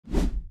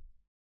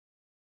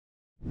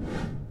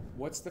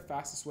What's the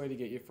fastest way to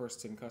get your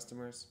first 10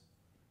 customers?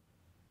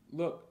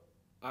 Look,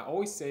 I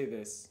always say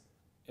this,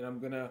 and I'm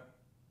going to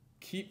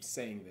keep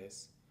saying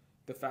this.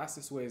 The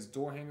fastest way is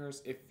door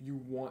hangers. If you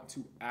want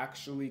to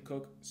actually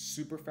cook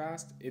super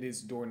fast, it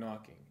is door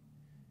knocking.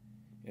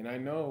 And I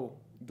know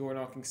door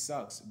knocking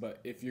sucks,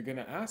 but if you're going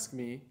to ask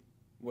me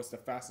what's the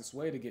fastest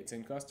way to get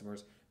 10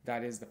 customers,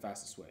 that is the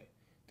fastest way.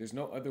 There's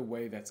no other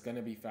way that's going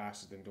to be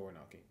faster than door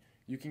knocking.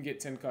 You can get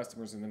 10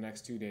 customers in the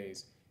next 2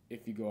 days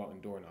if you go out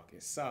and door knock.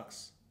 It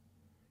sucks.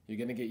 You're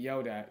going to get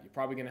yelled at. You're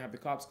probably going to have the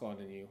cops called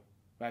on you.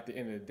 But at the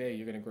end of the day,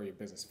 you're going to grow your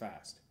business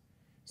fast.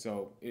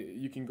 So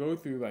you can go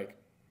through like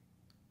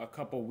a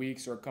couple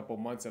weeks or a couple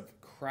months of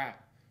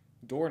crap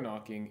door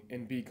knocking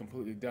and be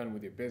completely done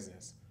with your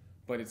business.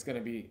 But it's going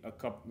to be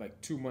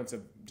like 2 months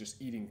of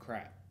just eating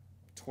crap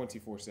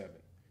 24/7.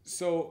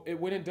 So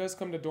when it does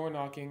come to door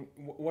knocking,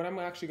 what I'm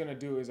actually going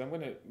to do is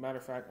matter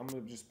of fact, I'm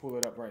going to just pull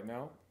it up right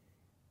now.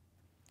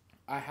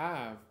 I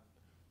have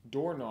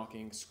door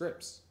knocking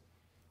scripts.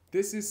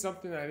 This is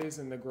something that is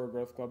in the Grow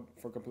Growth Club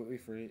for completely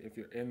free. If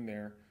you're in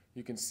there,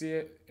 you can see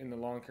it in the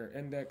Lawncare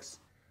index.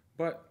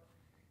 But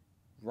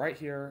right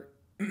here,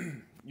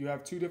 you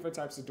have 2 different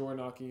types of door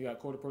knocking. You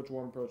got cold approach,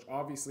 warm approach.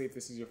 Obviously, if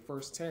this is your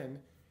first 10,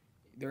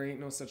 there ain't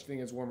no such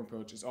thing as warm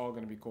approach. It's all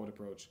going to be cold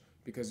approach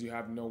because you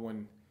have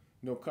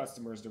no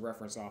customers to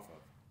reference off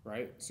of,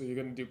 right? So you're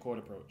going to do cold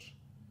approach.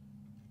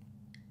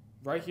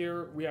 Right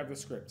here, we have the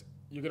script.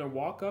 You're going to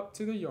walk up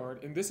to the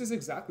yard, and this is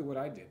exactly what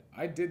I did.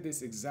 I did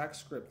this exact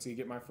script to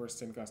get my first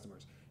 10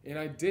 customers. And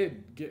I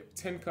did get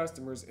 10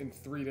 customers in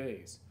 3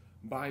 days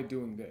by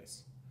doing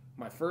this.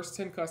 My first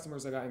 10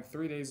 customers I got in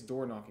 3 days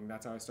door knocking.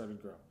 That's how I started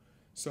to grow.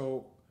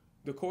 So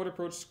the cold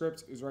approach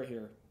script is right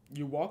here.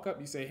 You walk up,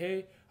 you say,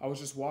 hey, I was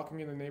just walking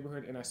in the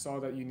neighborhood and I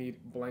saw that you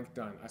need blank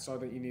done. I saw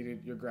that you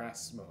needed your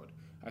grass mowed.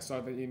 I saw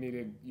that you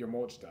needed your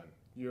mulch done,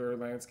 your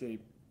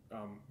landscape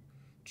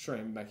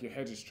trimmed, like your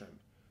hedges trimmed.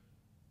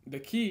 The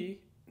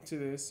key to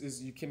this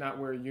is you cannot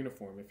wear a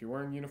uniform. If you're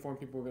wearing a uniform,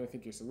 people are going to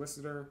think you're a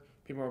solicitor.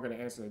 People are going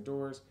to answer the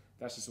doors.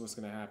 That's just what's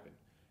going to happen.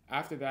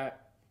 After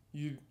that,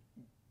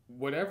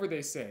 whatever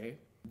they say,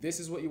 this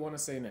is what you want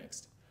to say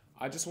next.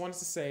 I just wanted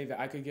to say that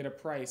I could get a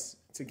price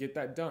to get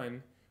that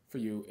done for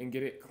you and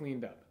get it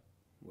cleaned up,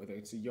 whether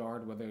it's a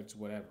yard, whether it's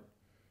whatever.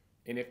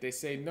 And if they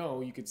say no,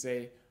 you could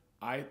say,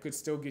 I could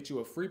still get you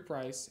a free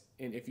price,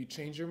 and if you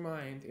change your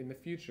mind in the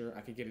future,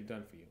 I could get it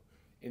done for you.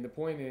 And the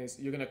point is,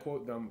 you're going to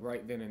quote them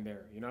right then and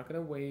there. You're not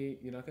going to wait.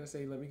 You're not going to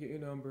say, let me get your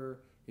number.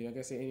 You're not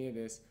going to say any of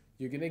this.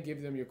 You're going to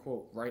give them your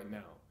quote right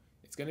now.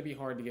 It's going to be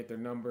hard to get their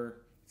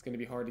number. It's going to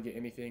be hard to get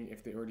anything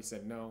if they already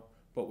said no.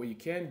 But what you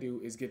can do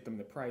is get them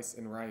the price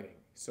in writing.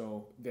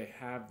 So they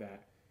have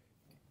that.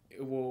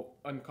 It will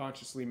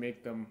unconsciously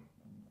make them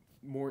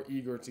more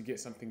eager to get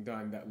something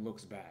done that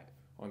looks bad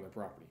on their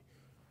property.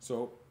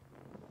 So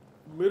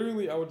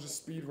literally, I would just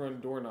speed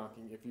run door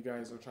knocking if you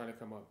guys are trying to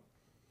come up.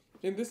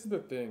 And this is the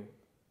thing.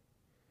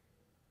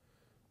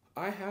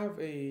 I have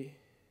a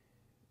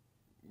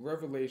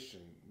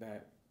revelation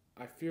that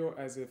I feel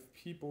as if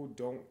people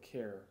don't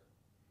care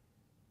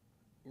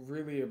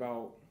really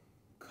about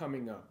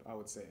coming up, I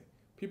would say.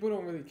 People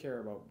don't really care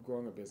about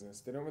growing a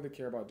business. They don't really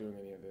care about doing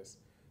any of this.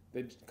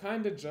 They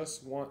kind of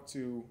just want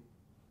to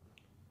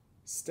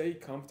stay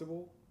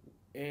comfortable,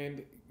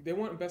 and they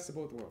want best of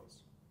both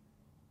worlds.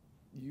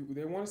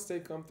 They want to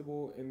stay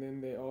comfortable, and then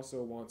they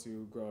also want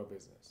to grow a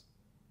business.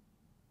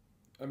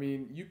 I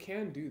mean, you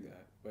can do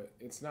that, but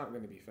it's not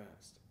going to be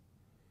fast.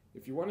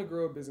 If you want to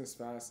grow a business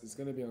fast, it's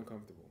going to be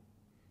uncomfortable.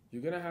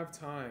 You're going to have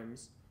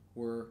times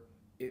where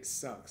it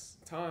sucks.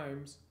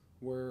 Times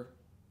where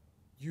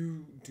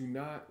you do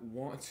not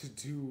want to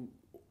do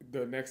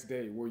the next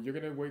day, where you're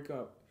going to wake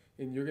up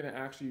and you're going to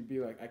actually be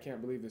like, I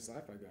can't believe this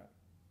life I got.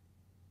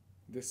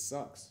 This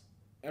sucks.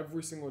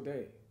 Every single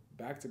day,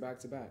 back to back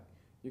to back.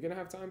 You're going to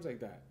have times like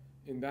that.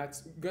 And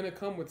that's going to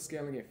come with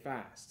scaling it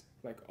fast.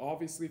 Like,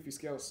 obviously, if you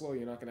scale it slow,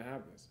 you're not going to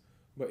have this.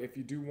 But if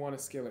you do want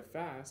to scale it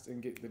fast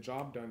and get the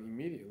job done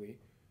immediately,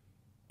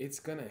 it's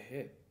going to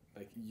hit.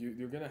 Like,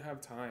 you're going to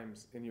have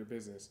times in your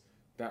business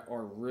that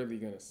are really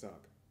going to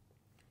suck.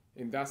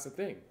 And that's the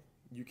thing.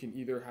 You can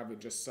either have it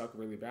just suck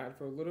really bad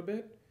for a little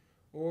bit,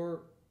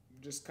 or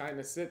just kind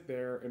of sit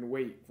there and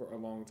wait for a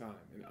long time.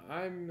 And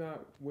I'm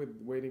not with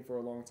waiting for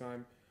a long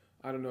time.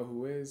 I don't know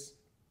who is.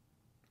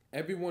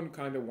 Everyone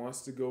kind of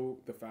wants to go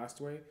the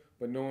fast way,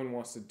 but no one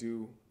wants to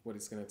do what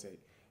it's going to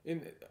take.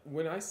 And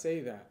when I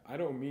say that, I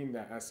don't mean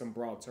that as some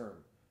broad term.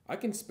 I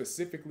can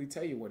specifically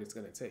tell you what it's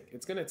going to take.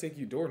 It's going to take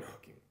you door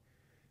knocking.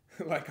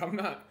 Like, I'm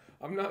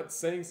not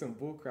saying some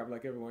bullcrap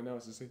like everyone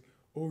else is saying,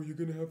 oh, you're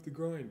going to have to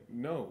grind.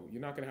 No,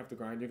 you're not going to have to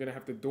grind. You're going to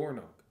have to door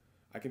knock.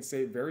 I can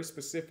say very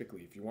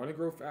specifically, if you want to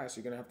grow fast,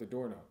 you're going to have to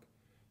door knock.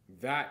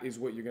 That is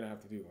what you're going to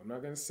have to do. I'm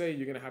not going to say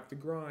you're going to have to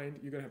grind.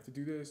 You're going to have to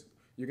do this.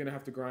 You're going to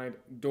have to grind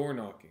door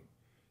knocking.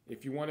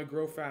 If you want to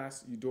grow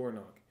fast, you door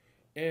knock.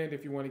 And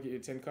if you want to get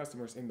your 10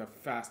 customers in the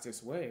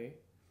fastest way,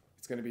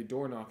 it's going to be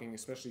door knocking,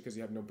 especially because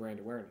you have no brand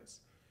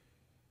awareness.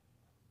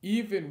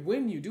 Even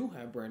when you do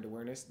have brand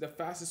awareness, the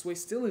fastest way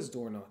still is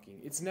door knocking.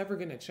 It's never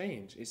going to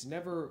change. It's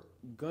never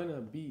going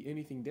to be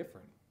anything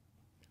different.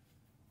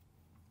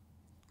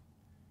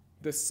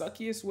 The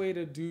suckiest way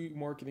to do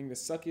marketing, the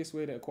suckiest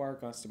way to acquire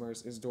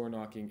customers is door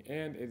knocking,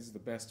 and it's the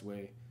best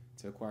way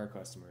to acquire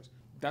customers.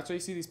 That's why you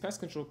see these pest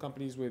control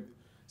companies with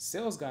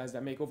sales guys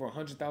that make over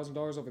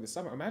 $100,000 over the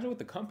summer. Imagine what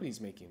the company's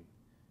making.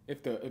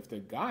 If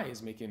the guy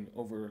is making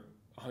over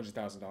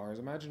 $100,000,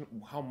 imagine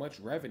how much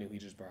revenue he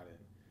just brought in.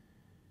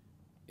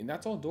 And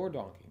that's all door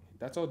knocking.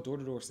 That's all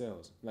door-to-door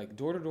sales. Like,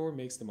 door-to-door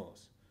makes the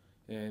most.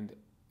 And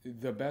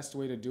the best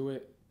way to do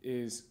it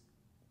is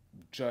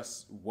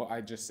just what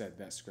I just said,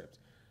 that script.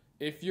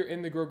 If you're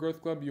in the Grow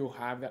Growth Club, you'll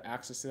have that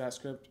access to that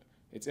script.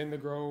 It's in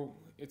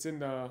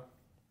the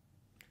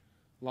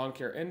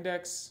Lawncare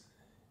Index,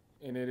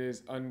 and it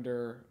is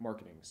under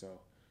marketing. So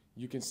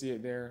you can see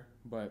it there.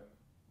 But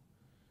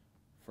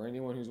for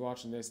anyone who's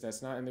watching this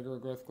that's not in the Grow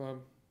Growth Club,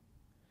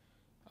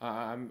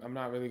 I'm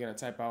not really going to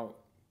type out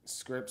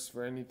scripts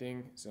for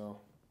anything. So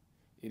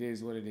it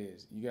is what it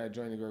is. You got to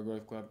join the Grow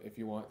Growth Club if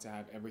you want to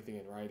have everything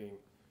in writing,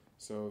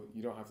 so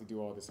you don't have to do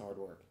all this hard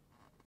work.